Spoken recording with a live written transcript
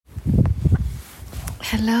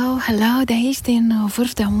Hello, hello, de aici din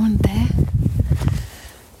vârf de munte,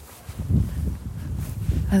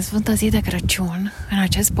 în Sfânta zi de Crăciun, în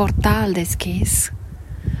acest portal deschis.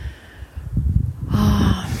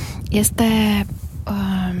 Este,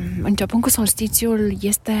 începând cu solstițiul,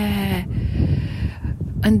 este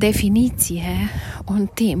în definiție un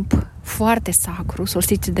timp foarte sacru,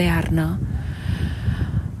 solstițiul de iarnă.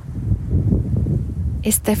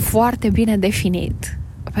 Este foarte bine definit,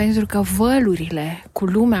 pentru că vălurile cu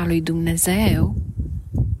lumea lui Dumnezeu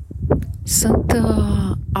sunt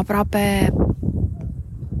aproape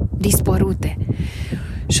dispărute.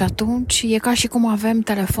 Și atunci e ca și cum avem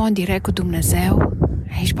telefon direct cu Dumnezeu.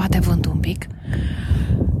 Aici bate vântul un pic.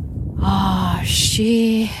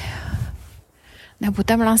 Și ne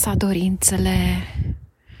putem lansa dorințele,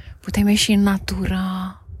 putem ieși în natură,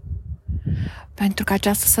 pentru că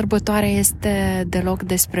această sărbătoare este deloc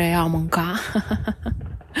despre a mânca.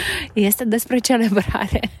 Este despre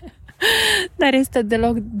celebrare, dar este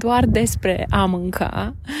deloc doar despre a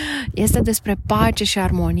mânca. Este despre pace și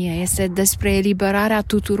armonie, este despre eliberarea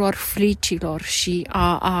tuturor fricilor și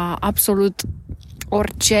a absolut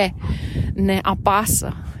orice ne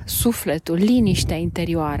apasă sufletul, liniștea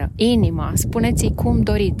interioară, inima, spuneți-i cum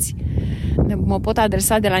doriți. Mă pot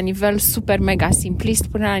adresa de la nivel super mega simplist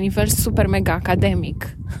până la nivel super mega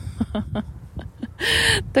academic.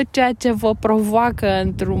 Tot ceea ce vă provoacă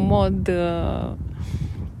într-un mod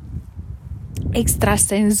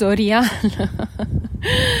extrasenzorial.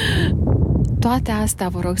 Toate astea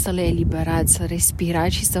vă rog să le eliberați, să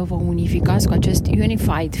respirați și să vă unificați cu acest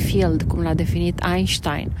unified field, cum l-a definit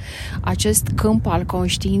Einstein. Acest câmp al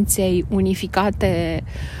conștiinței unificate,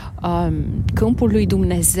 câmpul lui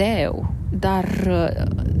Dumnezeu, dar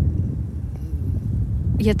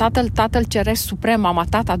e Tatăl Ceresc Suprem, Mama,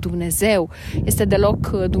 Tata, Dumnezeu. Este deloc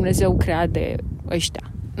Dumnezeu creat de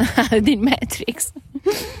ăștia din Matrix.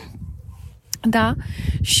 Da?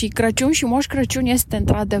 Și Crăciun și Moș Crăciun este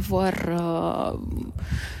într-adevăr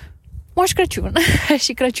Moș Crăciun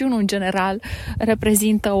și Crăciunul în general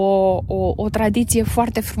reprezintă o tradiție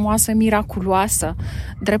foarte frumoasă, miraculoasă,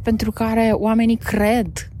 drept pentru care oamenii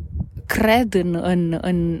cred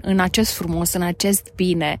în acest frumos, în acest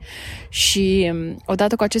bine. Și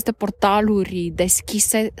odată cu aceste portaluri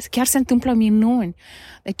deschise, chiar se întâmplă minuni.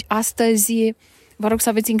 Deci astăzi vă rog să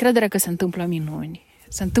aveți încredere că se întâmplă minuni.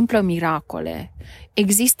 Se întâmplă miracole.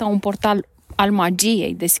 Există un portal al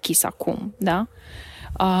magiei deschis acum, da?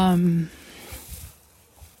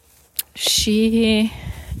 Și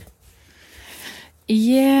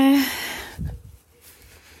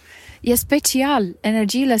e special.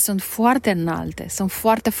 Energiile sunt foarte înalte. Sunt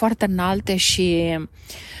foarte, foarte înalte și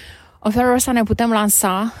în felul ăsta ne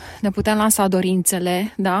putem lansa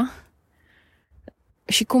dorințele, da?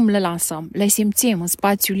 Și cum le lansăm? Le simțim în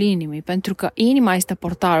spațiul inimii, pentru că inima este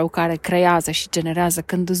portalul care creează și generează.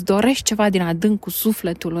 Când îți dorești ceva din adâncul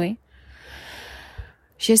sufletului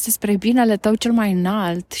și este spre binele tău cel mai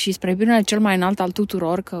înalt și spre binele cel mai înalt al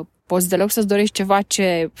tuturor, că poți deloc să-ți dorești ceva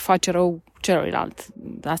ce face rău celuilalt.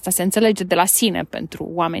 Asta se înțelege de la sine pentru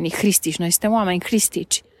oamenii hristici. Noi suntem oameni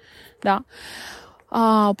hristici. Da?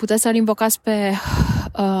 Puteți să-l invocați pe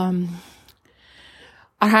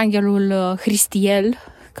Arhanghelul Hristiel,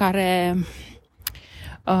 care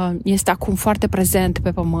este acum foarte prezent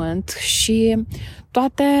pe pământ, și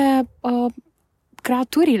toate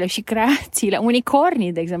creaturile și creațiile,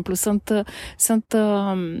 unicornii, de exemplu, sunt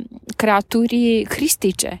creaturi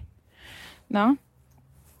cristice. Da?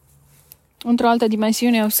 Într-o altă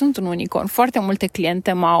dimensiune, eu sunt un unicorn. Foarte multe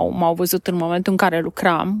cliente m-au văzut în momentul în care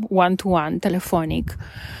lucram one-to-one, telefonic.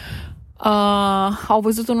 Au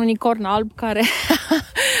văzut un unicorn alb care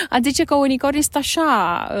a zice că unicornii este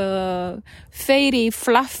așa fairy,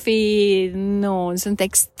 fluffy, nu, sunt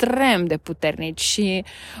extrem de puternici și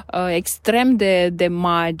extrem de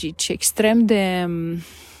magici, extrem de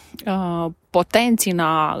potenți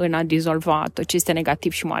în a dizolva tot ce este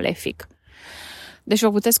negativ și malefic. Deci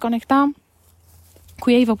vă puteți conecta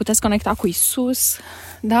cu ei, vă puteți conecta cu Isus,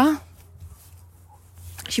 da?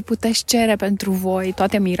 Și puteți cere pentru voi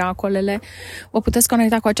toate miracolele. Vă puteți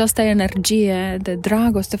conecta cu această energie de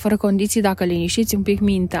dragoste fără condiții dacă liniștiți un pic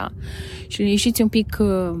mintea și liniștiți un pic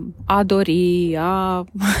a dori,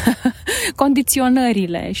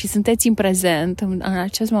 condiționările și sunteți în prezent, în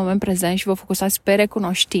acest moment prezent, și vă focusați pe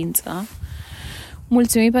recunoștință.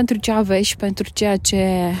 Mulțumim pentru ce aveți și pentru ceea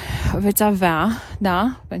ce veți avea,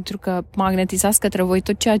 da? Pentru că magnetizați către voi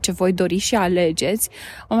tot ceea ce voi dori și alegeți.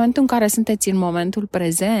 În momentul în care sunteți în momentul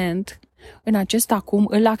prezent, în acest acum,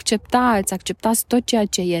 îl acceptați tot ceea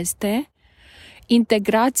ce este,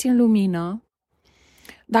 integrați în lumină.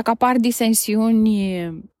 Dacă apar disensiuni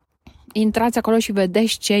intrați acolo și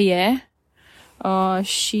vedeți ce e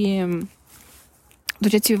și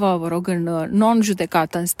duceți-vă, vă rog, în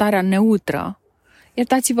non-judecată, în starea neutră.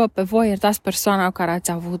 Iertați-vă pe voi, iertați persoana cu care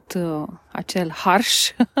ați avut acel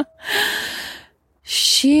harș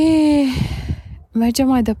și mergem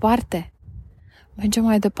mai departe. Mergem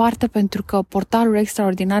mai departe pentru că portaluri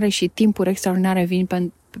extraordinare și timpuri extraordinare vin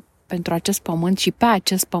pentru acest pământ și pe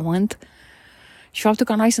acest pământ. Și faptul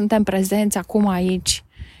că noi suntem prezenți acum aici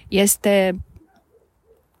e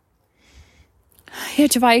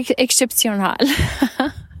ceva excepțional.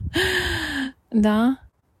 Da?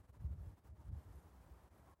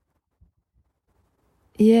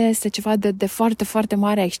 Este ceva de foarte, foarte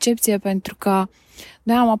mare excepție pentru că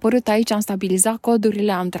noi am apărut aici, am stabilizat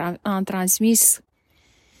codurile, am transmis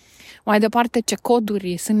mai departe ce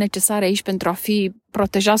coduri sunt necesare aici pentru a fi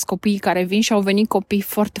protejați copiii care vin și au venit copii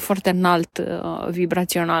foarte, foarte înalt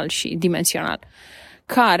vibrațional și dimensional,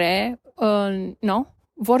 care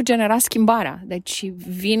vor genera schimbarea. Deci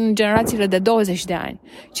vin generațiile de 20 de ani.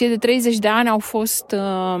 Cei de 30 de ani au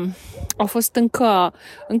fost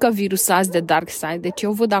încă virusați de dark side. Deci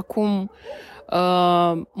eu văd acum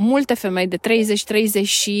multe femei de 30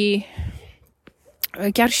 și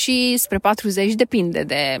chiar și spre 40, depinde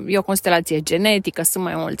e o constelație genetică, sunt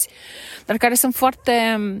mai mulți, dar care sunt foarte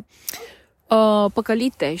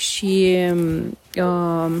păcălite și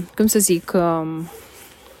cum să zic,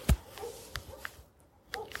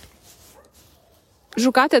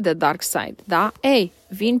 jucate de dark side, da? Ei,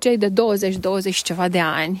 vin cei de 20 ceva de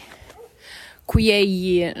ani, cu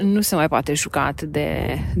ei nu se mai poate juca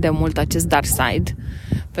de mult acest dark side,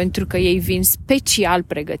 pentru că ei vin special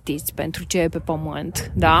pregătiți pentru ce e pe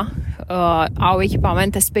pământ, da? Au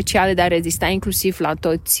echipamente speciale de a rezista inclusiv la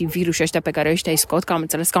toți virusii ăștia pe care ăștia îi scot, că am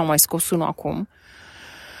înțeles că au mai scos unul acum.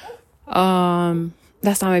 De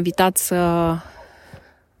asta am evitat să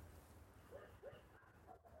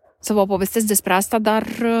vă povestesc despre asta, dar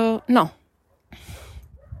nu.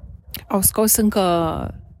 Au scos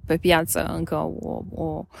încă pe piață încă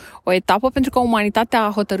o etapă, pentru că umanitatea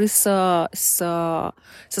a hotărât să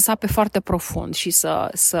sape foarte profund și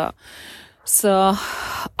să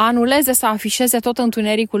anuleze, să afișeze tot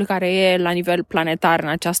întunericul care e la nivel planetar în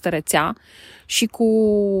această rețea și cu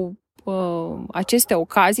aceste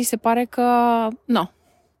ocazii se pare că nu.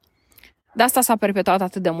 De asta s-a perpetuat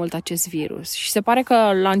atât de mult acest virus și se pare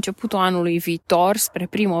că la începutul anului viitor, spre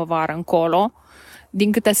primăvară încolo,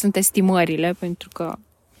 din câte sunt estimările, pentru că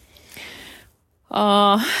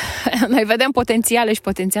noi vedem potențiale și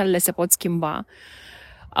potențialele se pot schimba.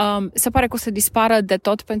 Se pare că o să dispară de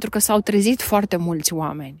tot pentru că s-au trezit foarte mulți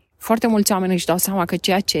oameni. Foarte mulți oameni își dau seama că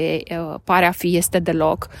ceea ce pare a fi este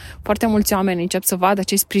deloc. Foarte mulți oameni încep să vadă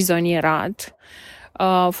acest prizonierat.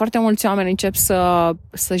 Foarte mulți oameni încep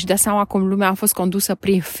să-și dea seama cum lumea a fost condusă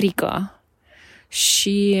prin frică.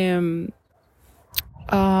 Și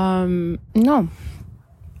nu.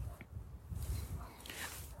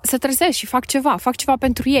 Să trezesc și fac ceva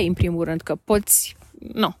pentru ei în primul rând, că poți,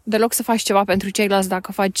 deloc să faci ceva pentru ceilalți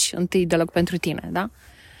dacă faci întâi deloc pentru tine, da?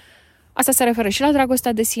 Asta se referă și la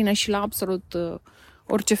dragostea de sine și la absolut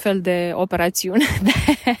orice fel de operațiune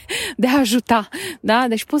de a ajuta, da?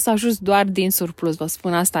 Deci poți să ajuți doar din surplus, vă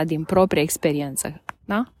spun asta din proprie experiență,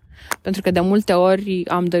 da? Pentru că de multe ori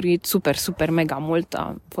am dăruit super, super, mega mult,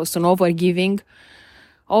 am fost un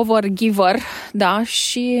overgiver, da?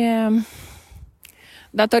 Și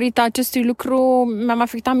datorită acestui lucru mi-am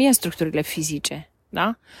afectat mie structurile fizice,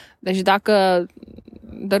 da? Deci dacă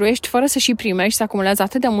dăruiești fără să și primești, se acumulează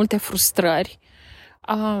atât de multe frustrări,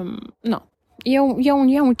 e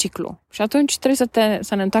un ciclu. Și atunci trebuie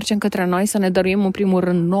să ne întoarcem către noi, să ne dăruim în primul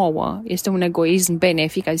rând nouă. Este un egoism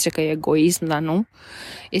benefic, zice că e egoism, dar nu.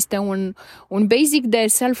 Este un basic de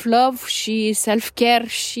self-love și self-care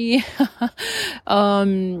și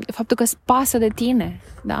faptul că îți pasă de tine,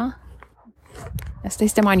 da? Asta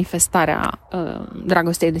este manifestarea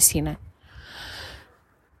dragostei de sine.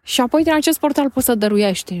 Și apoi din acest portal poți să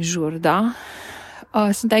dăruiești în jur, da?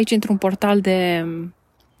 Sunt aici într-un portal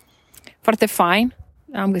foarte fain.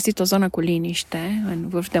 Am găsit o zonă cu liniște în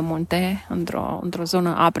vârf de munte, într-o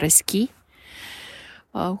zonă apres-ski,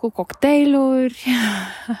 cu cocktailuri,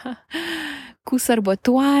 cu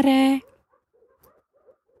sărbătoare,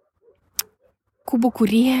 cu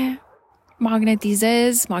bucurie.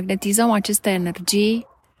 Magnetizăm aceste energii.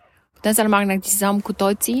 Putem să le magnetizăm cu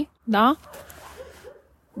toții, da?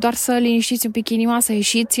 Doar să liniștiți un pic inima, să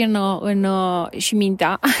ieșiți și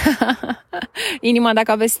mintea. Inima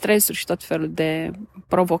dacă aveți stresuri și tot felul de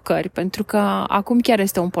provocări, pentru că acum chiar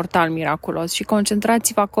este un portal miraculos și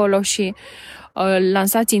concentrați-vă acolo și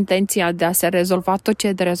lansați intenția de a se rezolva tot ce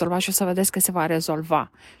e de rezolvat și o să vedeți că se va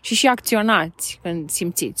rezolva. Și acționați când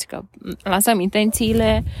simțiți că lansăm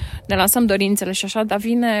intențiile, ne lansăm dorințele și așa, dar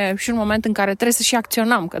vine și un moment în care trebuie să și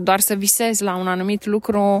acționăm, că doar să visezi la un anumit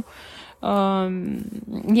lucru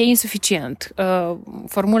e insuficient.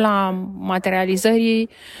 Formula materializării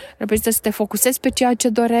reprezintă să te focusezi pe ceea ce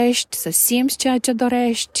dorești, să simți ceea ce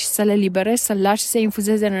dorești, să le liberezi, să lași să se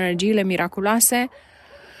infuzeze în energiile miraculoase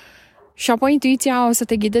și apoi intuiția o să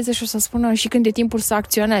te ghideze și o să spună și când e timpul să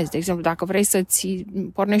acționezi. De exemplu, dacă vrei să-ți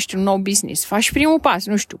pornești un nou business, faci primul pas,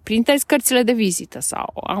 nu știu, printezi cărțile de vizită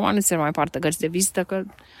sau, acum nu se mai poartă cărți de vizită, că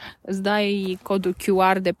îți dai codul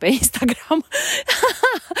QR de pe Instagram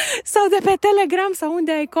sau de pe Telegram sau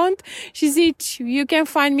unde ai cont și zici, you can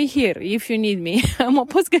find me here if you need me. Mă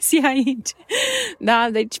poți găsi aici. Da,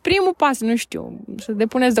 deci primul pas, nu știu, să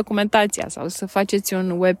depuneți documentația sau să faceți un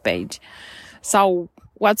webpage sau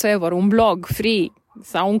whatsoever, un blog free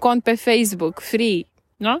sau un cont pe Facebook free,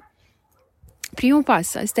 nu? Primul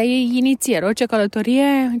pas, asta e inițier. Orice călătorie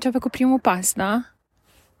începe cu primul pas, da?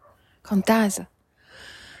 Contează.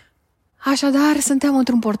 Așadar, suntem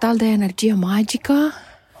într-un portal de energie magică.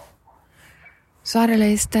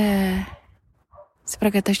 Soarele se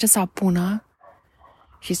pregătește să apună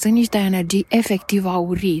și sunt niște energii efectiv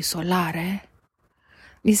aurii, solare.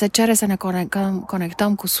 Ni se cere să ne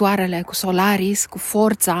conectăm cu soarele, cu Solaris, cu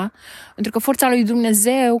forța, pentru că forța lui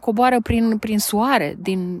Dumnezeu coboară prin soare,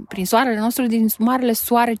 prin soarele nostru, din marele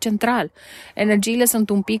soare central. Energiile sunt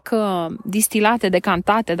un pic distilate,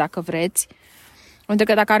 decantate, dacă vreți, pentru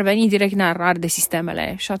că dacă ar veni direct ne-ar arde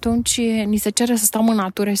sistemele. Și atunci ni se cere să stăm în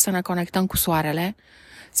natură și să ne conectăm cu soarele,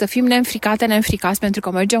 să fim neînfricați, pentru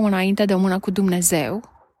că mergem înainte de mână cu Dumnezeu.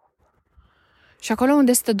 Și acolo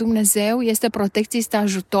unde este Dumnezeu, este protecție, este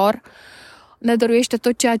ajutor, ne dăruiește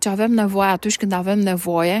tot ceea ce avem nevoie atunci când avem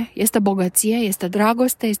nevoie, este bogăție, este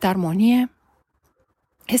dragoste, este armonie,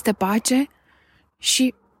 este pace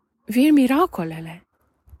și vin miracolele.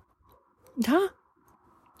 Da?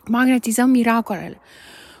 Magnetizăm miracolele.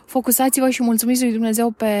 Focusați-vă și mulțumiți lui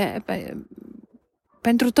Dumnezeu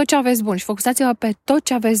pentru tot ce aveți bun și focusați-vă pe tot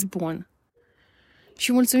ce aveți bun.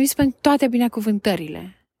 Și mulțumiți pentru toate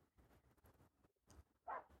binecuvântările.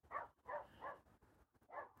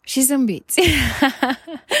 Și zâmbiți.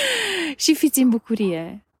 Și fiți în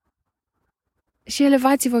bucurie. Și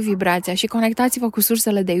elevați-vă vibrația și conectați-vă cu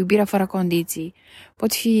sursele de iubire fără condiții.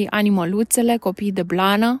 Pot fi animăluțele, copiii de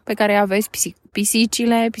blană pe care aveți,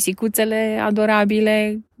 pisicile, pisicuțele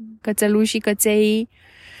adorabile, cățelușii, cățeii,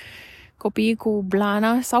 copiii cu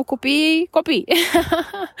blana sau copii.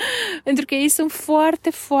 Pentru că ei sunt foarte,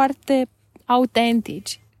 foarte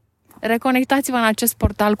autentici. Reconectați-vă în acest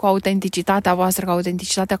portal cu autenticitatea voastră, cu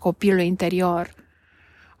autenticitatea copilului interior.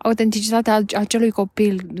 Autenticitatea acelui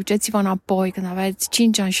copil. Duceți-vă înapoi când aveți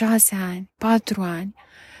 5 ani, 6 ani, 4 ani.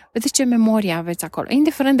 Vedeți ce memorie aveți acolo,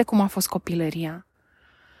 indiferent de cum a fost copilăria.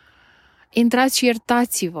 Intrați și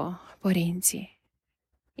iertați-vă, părinții.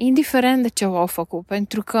 Indiferent de ce v-au făcut,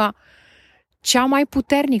 pentru că cea mai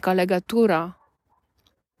puternică legătură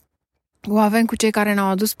o avem cu cei care ne-au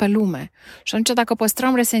adus pe lume. Și atunci dacă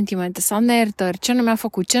păstrăm resentimente sau neiertări, ce nu mi-a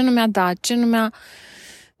făcut, ce nu mi-a dat, ce nu mi-a...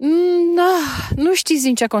 Nu știți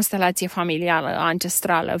din ce constelație familială,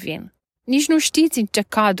 ancestrală vin. Nici nu știți în ce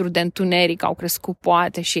cadru de întuneric au crescut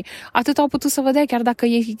poate și atât au putut să vă dea, chiar dacă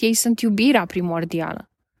ei sunt iubirea primordială.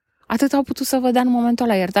 Atât au putut să vă dea în momentul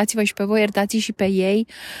ăla. Iertați-vă și pe voi, iertați și pe ei.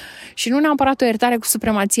 Și nu neapărat o iertare cu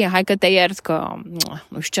supremație. Hai că te iert că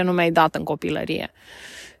nu știu ce nu mi-ai dat în copilărie.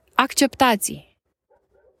 Acceptați-i.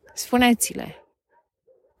 Spuneți-le.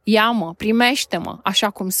 Ia-mă, primește-mă așa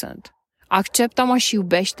cum sunt. Acceptă-mă și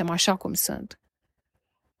iubește-mă așa cum sunt.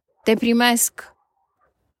 Te primesc.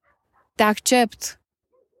 Te accept.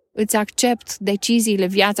 Îți accept deciziile,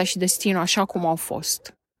 viața și destinul așa cum au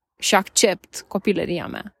fost. Și accept copilăria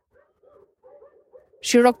mea.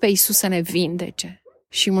 Și rog pe Iisus să ne vindece.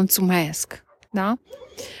 Și mulțumesc. Da?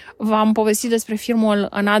 V-am povestit despre filmul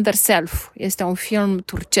Another Self. Este un film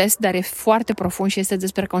turcesc, dar e foarte profund și este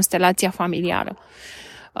despre constelația familială.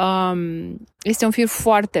 Este un film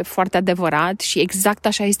foarte, foarte adevărat și exact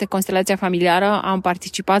așa este constelația familiară. Am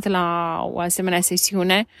participat la o asemenea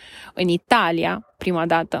sesiune în Italia, prima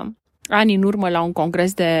dată, ani în urmă, la un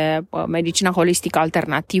congres de medicină holistică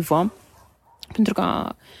alternativă, pentru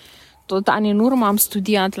că tot ani în urmă am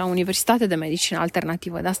studiat la Universitate de Medicină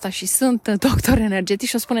Alternativă de asta și sunt doctor energetic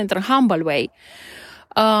și o spun într-un humble way.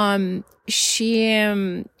 Și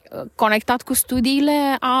conectat cu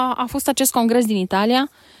studiile a fost acest congres din Italia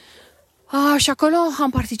Și acolo am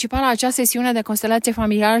participat la acea sesiune de constelație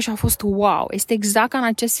familială și a fost wow, este exact ca în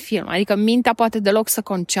acest film, adică mintea poate deloc să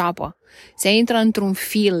conceapă, se intră într-un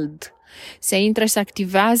field, se intră și se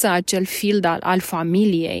activează acel field al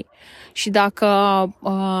familiei și dacă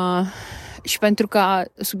și pentru că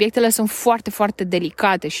subiectele sunt foarte, foarte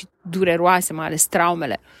delicate și dureroase, mai ales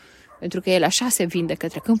traumele, pentru că ele așa se vindecă,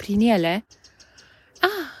 trecând prin ele.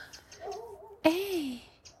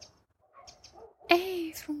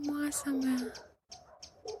 Ei, frumoasa mea!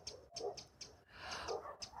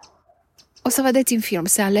 O să vedeți în film,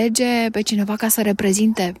 se alege pe cineva ca să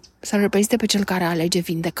reprezinte pe cel care alege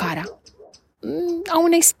vindecarea. A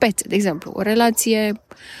unei spețe, de exemplu, o relație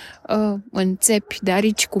în țepi de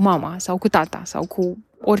arici cu mama sau cu tata sau cu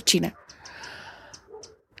oricine.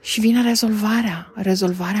 Și vine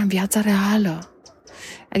rezolvarea în viața reală.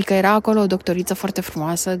 Adică era acolo o doctoriță foarte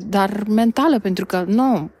frumoasă, dar mentală, pentru că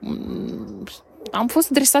am fost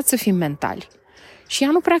dresați să fim mentali. Și ea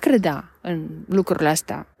nu prea credea în lucrurile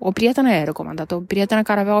astea. O prietenă i-a recomandat, o prietenă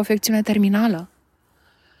care avea o afecțiune terminală.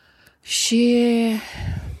 Și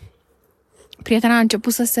prietena a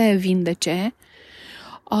început să se vindece,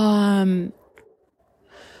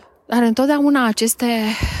 dar întotdeauna aceste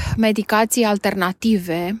medicații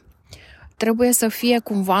alternative trebuie să fie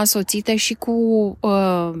cumva însoțite și cu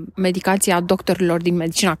medicația doctorilor din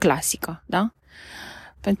medicina clasică, da?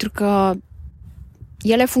 Pentru că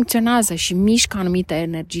ele funcționează și mișcă anumite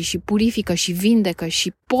energii și purifică și vindecă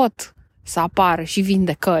și pot să apară și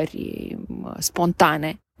vindecări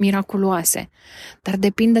spontane, miraculoase, dar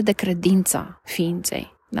depinde de credința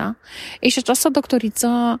ființei, da? Ei, și această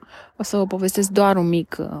doctoriță, o să vă povestesc doar o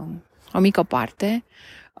mică parte,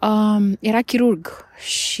 era chirurg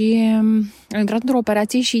și a intrat într-o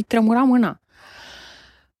operație și tremura mâna.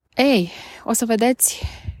 Ei, o să vedeți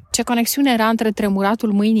ce conexiune era între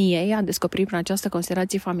tremuratul mâinii ei, a descoperit prin această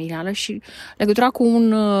constelație familială, și legătura cu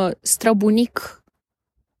un străbunic,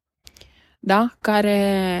 da?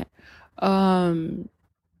 Care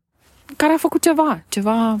a făcut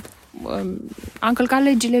ceva, a încălcat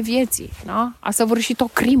legile vieții, da? A săvârșit o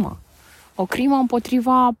crimă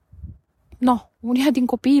împotriva uneia din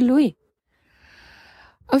copiii lui.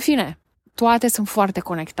 În fine, toate sunt foarte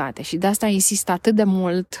conectate și de asta insist atât de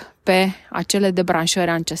mult pe acele debranșări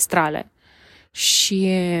ancestrale. Și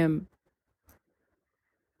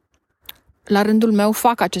la rândul meu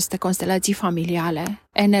fac aceste constelații familiale,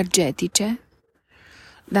 energetice.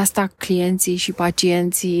 De asta clienții și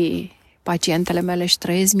pacientele mele își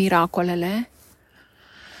trăiesc miracolele,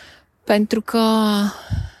 pentru că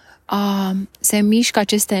se mișcă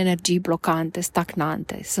aceste energii blocante,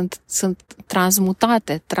 stagnante, sunt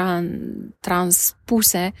transmutate,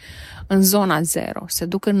 transpuse în zona zero, se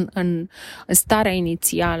duc în starea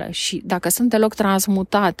inițială și dacă sunt deloc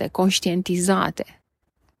transmutate, conștientizate,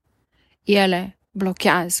 ele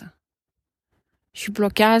blochează. Și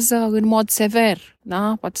blochează în mod sever,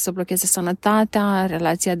 da? Poate să blocheze sănătatea,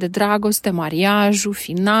 relația de dragoste, mariajul,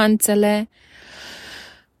 finanțele.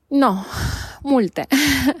 Multe.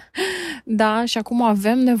 Da, și acum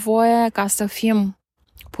avem nevoie ca să fim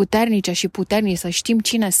puternice și puternici, să știm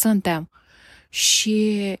cine suntem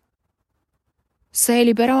și să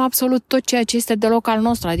eliberăm absolut tot ceea ce este deloc al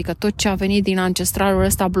nostru, adică tot ce a venit din ancestralul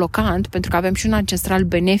ăsta blocant, pentru că avem și un ancestral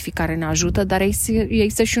benefic care ne ajută, dar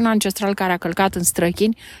există și un ancestral care a călcat în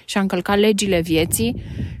străchini și a încălcat legile vieții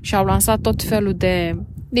și au lansat tot felul de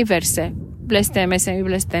diverse blesteme,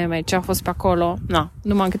 semi-blesteme, ce a fost pe acolo.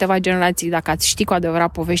 Numai în câteva generații, dacă ați ști cu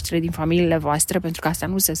adevărat poveștile din familiile voastre, pentru că astea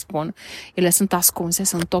nu se spun, ele sunt ascunse,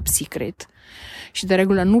 sunt top secret și de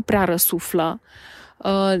regulă nu prea răsuflă.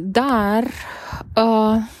 Dar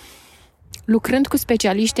lucrând cu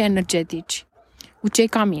specialiști energetici, cu cei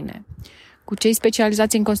ca mine, cu cei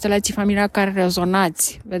specializați în constelații familiale care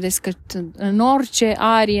rezonați, vedeți că în orice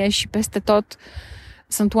arie și peste tot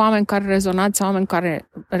sunt oameni care rezonați, oameni care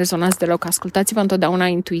rezonați deloc. Ascultați-vă întotdeauna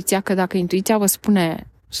intuiția, că dacă intuiția vă spune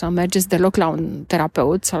să mergeți deloc la un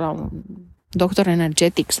terapeut sau la un doctor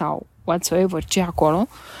energetic sau whatsoever ce acolo,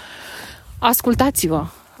 ascultați-vă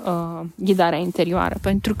ghidarea interioară,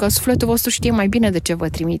 pentru că sufletul vostru știe mai bine de ce vă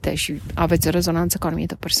trimite și aveți o rezonanță cu o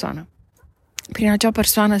anumită persoană. Prin acea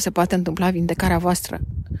persoană se poate întâmpla vindecarea voastră.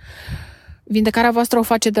 Vindecarea voastră o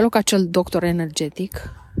face deloc acel doctor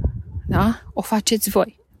energetic, da? O faceți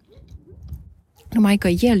voi. Numai că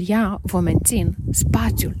ea vă mențin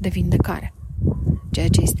spațiul de vindecare. Ceea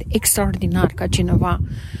ce este extraordinar ca cineva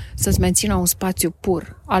să-ți mențină un spațiu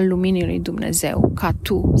pur al luminii lui Dumnezeu, ca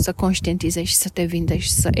tu să conștientizezi și să te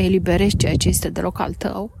vindești, să eliberezi ceea ce este deloc al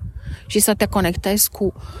tău și să te conectezi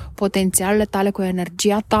cu potențialele tale, cu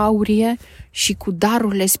energia ta aurie și cu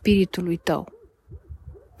darurile spiritului tău.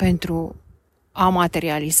 pentru a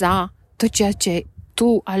materializa tot ceea ce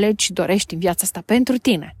tu alegi și dorești în viața asta pentru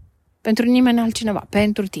tine. Pentru nimeni altcineva,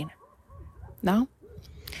 pentru tine. Da?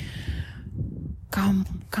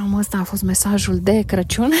 Cam ăsta a fost mesajul de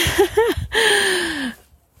Crăciun.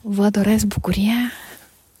 Vă doresc bucurie,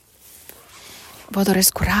 vă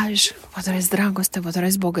doresc curaj, vă doresc dragoste, vă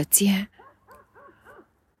doresc bogăție.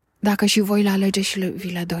 Dacă și voi le alegeți și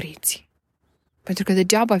vi le doriți. Pentru că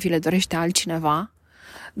degeaba vi le dorește altcineva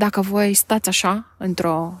dacă voi stați așa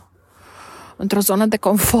într-o zonă de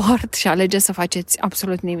confort și alegeți să faceți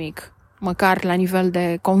absolut nimic. Măcar la nivel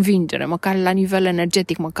de convingere, măcar la nivel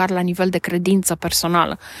energetic, măcar la nivel de credință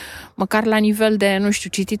personală, măcar la nivel de, nu știu,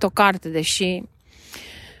 citit o carte, deși...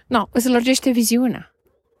 îți lărgește viziunea.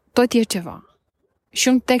 Tot e ceva. Și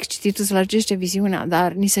un text citit îți lărgește viziunea,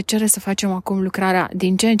 dar ni se cere să facem acum lucrarea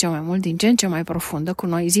din ce în ce mai mult, din ce în ce mai profundă, cu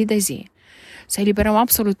noi zi de zi. Să eliberăm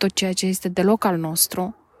absolut tot ceea ce este deloc al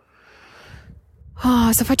nostru.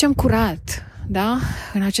 Să facem curat, da?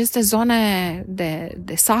 În aceste zone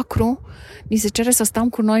de sacru, ni se cere să stăm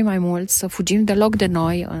cu noi mai mult, să fugim deloc de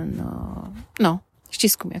noi.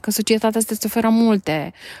 Știți cum e, că societatea asta îți oferă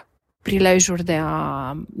multe prilejuri de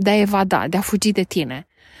a evada, de a fugi de tine.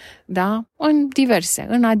 Da? În diverse,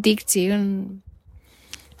 în adicții, în...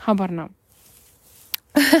 habar n-am.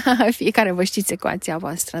 Fiecare vă știți ecuația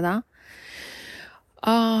voastră, da?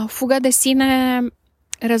 Fuga de sine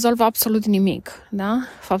rezolvă absolut nimic, da?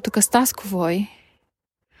 Faptul că stați cu voi,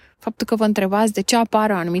 faptul că vă întrebați de ce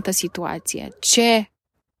apare o anumită situație,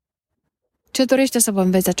 ce dorește să vă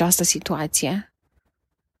învețe această situație,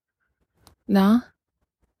 da?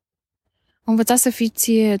 Învățați să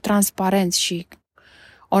fiți transparenți și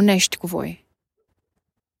onești cu voi.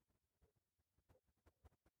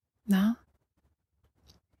 Da?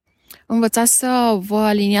 Învățați să vă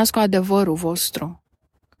aliniați cu adevărul vostru,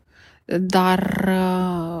 dar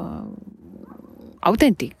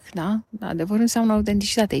autentic, da? Adevărul înseamnă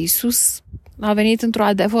autenticitate. Iisus a venit într-un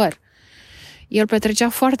adevăr. El petrecea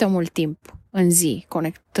foarte mult timp în zi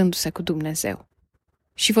conectându-se cu Dumnezeu.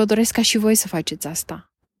 Și vă doresc ca și voi să faceți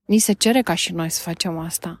asta. Ni se cere ca și noi să facem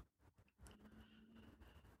asta.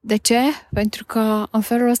 De ce? Pentru că în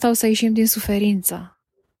felul ăsta o să ieșim din suferință.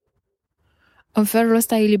 În felul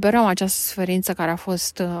ăsta eliberăm această suferință care a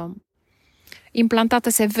fost implantată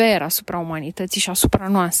sever asupra umanității și asupra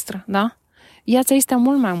noastră, da? Viața este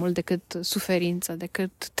mult mai mult decât suferință,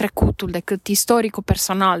 decât trecutul, decât istoricul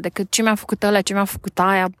personal, decât ce mi-a făcut ăla, ce mi-a făcut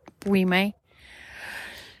aia, puii mei.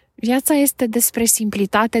 Viața este despre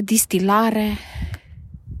simplitate, distilare.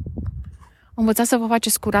 Învățați să vă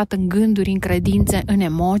faceți curat în gânduri, în credințe, în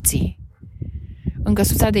emoții, în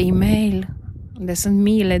căsuța de e-mail, unde sunt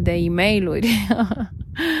miile de e-mail-uri,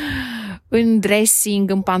 în dressing,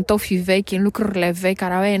 în pantofii vechi, în lucrurile vechi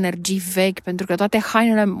care au energii vechi, pentru că toate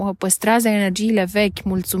hainele păstrează energiile vechi,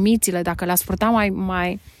 mulțumiți-le, dacă le-ați purtat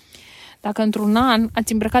dacă într-un an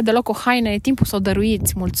ați îmbrăcat deloc o haină, e timpul să o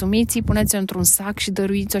dăruiți, mulțumiți-i, puneți-o într-un sac și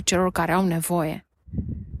dăruiți-o celor care au nevoie.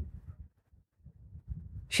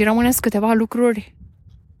 Și rămâneți câteva lucruri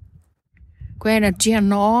cu energie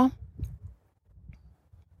nouă,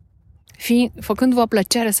 făcându-vă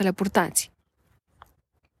plăcere să le purtați.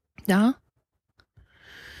 Da?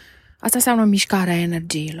 Asta înseamnă mișcarea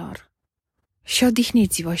energiilor. Și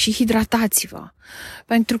odihniți-vă și hidratați-vă.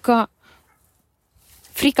 Pentru că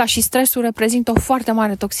frica și stresul reprezintă o foarte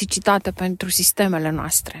mare toxicitate pentru sistemele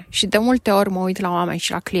noastre. Și de multe ori mă uit la oameni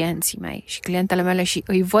și la clienții mei și clientele mele și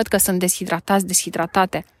îi văd că sunt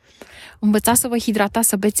deshidratate. Învățați să vă hidratați,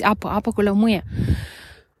 să beți apă cu lămâie.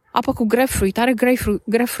 Apă cu grapefruit. Are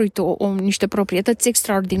grapefruit niște proprietăți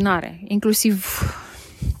extraordinare. Inclusiv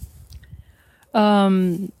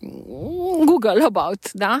Google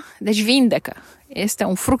about, da? Deci vindecă. Este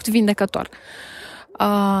un fruct vindecător.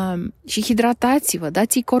 Și hidratați-vă,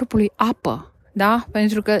 dați-i corpului apă, da?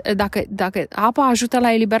 Pentru că dacă apa ajută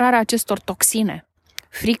la eliberarea acestor toxine,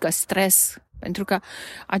 frică, stres, pentru că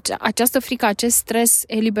această frică, acest stres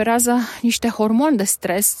eliberează niște hormoni de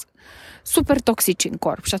stres super toxici în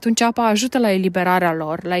corp și atunci apa ajută la eliberarea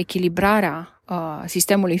lor, la echilibrarea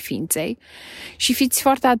sistemului ființei și fiți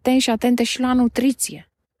foarte atenți și atente și la nutriție.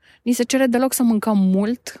 Ni se cere deloc să mâncăm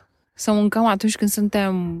mult, să mâncăm atunci când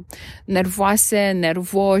suntem nervoase,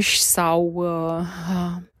 nervoși sau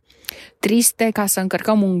triste ca să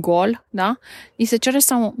încărcăm un gol, da? Ni se cere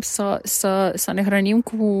să ne hrănim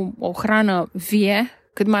cu o hrană vie,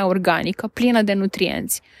 cât mai organică, plină de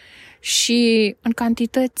nutrienți și în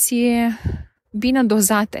cantități bine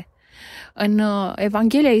dozate. În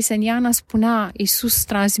Evanghelia Iseniană spunea, Iisus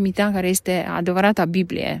transmitea, care este adevărata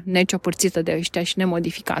Biblie, neciopărțită de ăștia și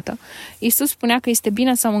nemodificată. Iisus spunea că este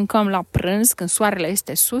bine să mâncăm la prânz, când soarele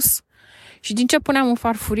este sus, și din ce puneam în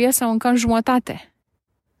farfurie să mâncăm jumătate.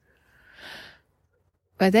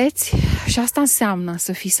 Vedeți? Și asta înseamnă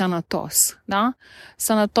să fii sănătos, da?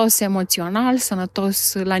 Sănătos emoțional,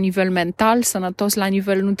 sănătos la nivel mental, sănătos la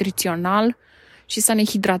nivel nutrițional și să ne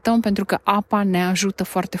hidratăm, pentru că apa ne ajută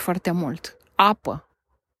foarte, foarte mult. Apă.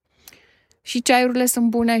 Și ceaiurile sunt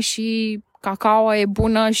bune și cacao e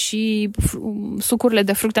bună și sucurile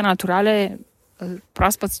de fructe naturale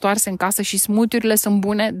proaspăt stoarse în casă și smoothie-urile sunt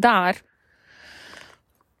bune, dar,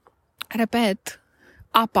 repet,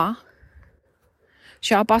 apa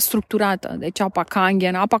și apa structurată, deci apa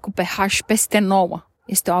Kangen, apa cu pH peste 9,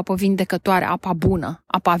 este o apă vindecătoare, apa bună,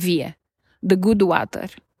 apa vie, the good water.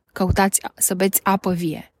 Căutați să beți apă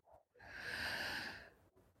vie.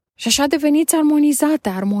 Și așa deveniți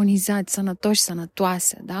armonizați, sănătoși,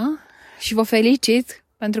 sănătoase, da? Și vă felicit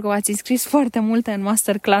pentru că v-ați înscris foarte multe în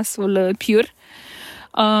masterclass-ul Pure.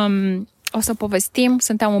 O să povestim,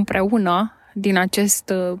 suntem împreună din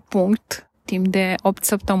acest punct, timp de 8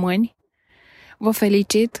 săptămâni. Vă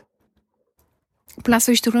felicit. Până la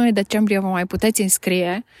sfârșitul lunii decembrie vă mai puteți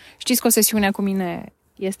înscrie. Știți că o sesiune cu mine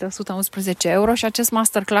este 111 euro și acest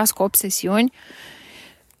masterclass cu 8 sesiuni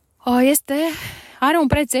are un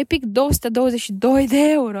preț epic 222 de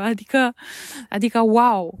euro, adică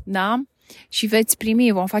wow, da? Și veți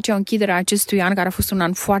primi, vom face o închidere a acestui an, care a fost un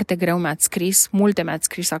an foarte greu, multe mi-ați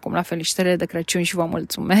scris acum la felicitările de Crăciun și vă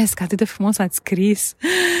mulțumesc, atât de frumos ați scris,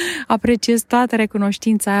 apreciez toată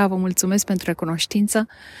recunoștința aia, vă mulțumesc pentru recunoștință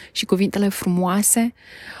și cuvintele frumoase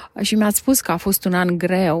și mi-ați spus că a fost un an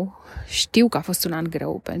greu, știu că a fost un an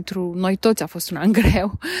greu, pentru noi toți a fost un an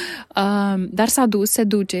greu, dar s-a dus, se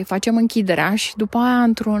duce, facem închiderea și după aia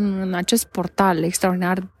în acest portal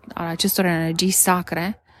extraordinar al acestor energii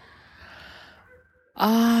sacre,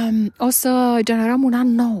 o să generăm un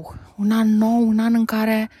an nou, un an în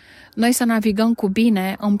care noi să navigăm cu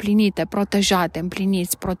bine, împlinite, protejate,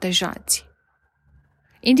 împliniți, protejați.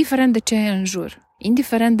 Indiferent de ce e în jur,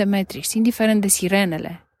 indiferent de Matrix, indiferent de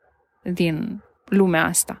sirenele din lumea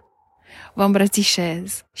asta. Vă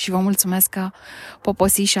îmbrățișez și vă mulțumesc că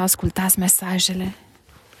poposiți și ascultați mesajele.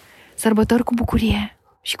 Sărbători cu bucurie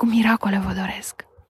și cu miracole vă doresc.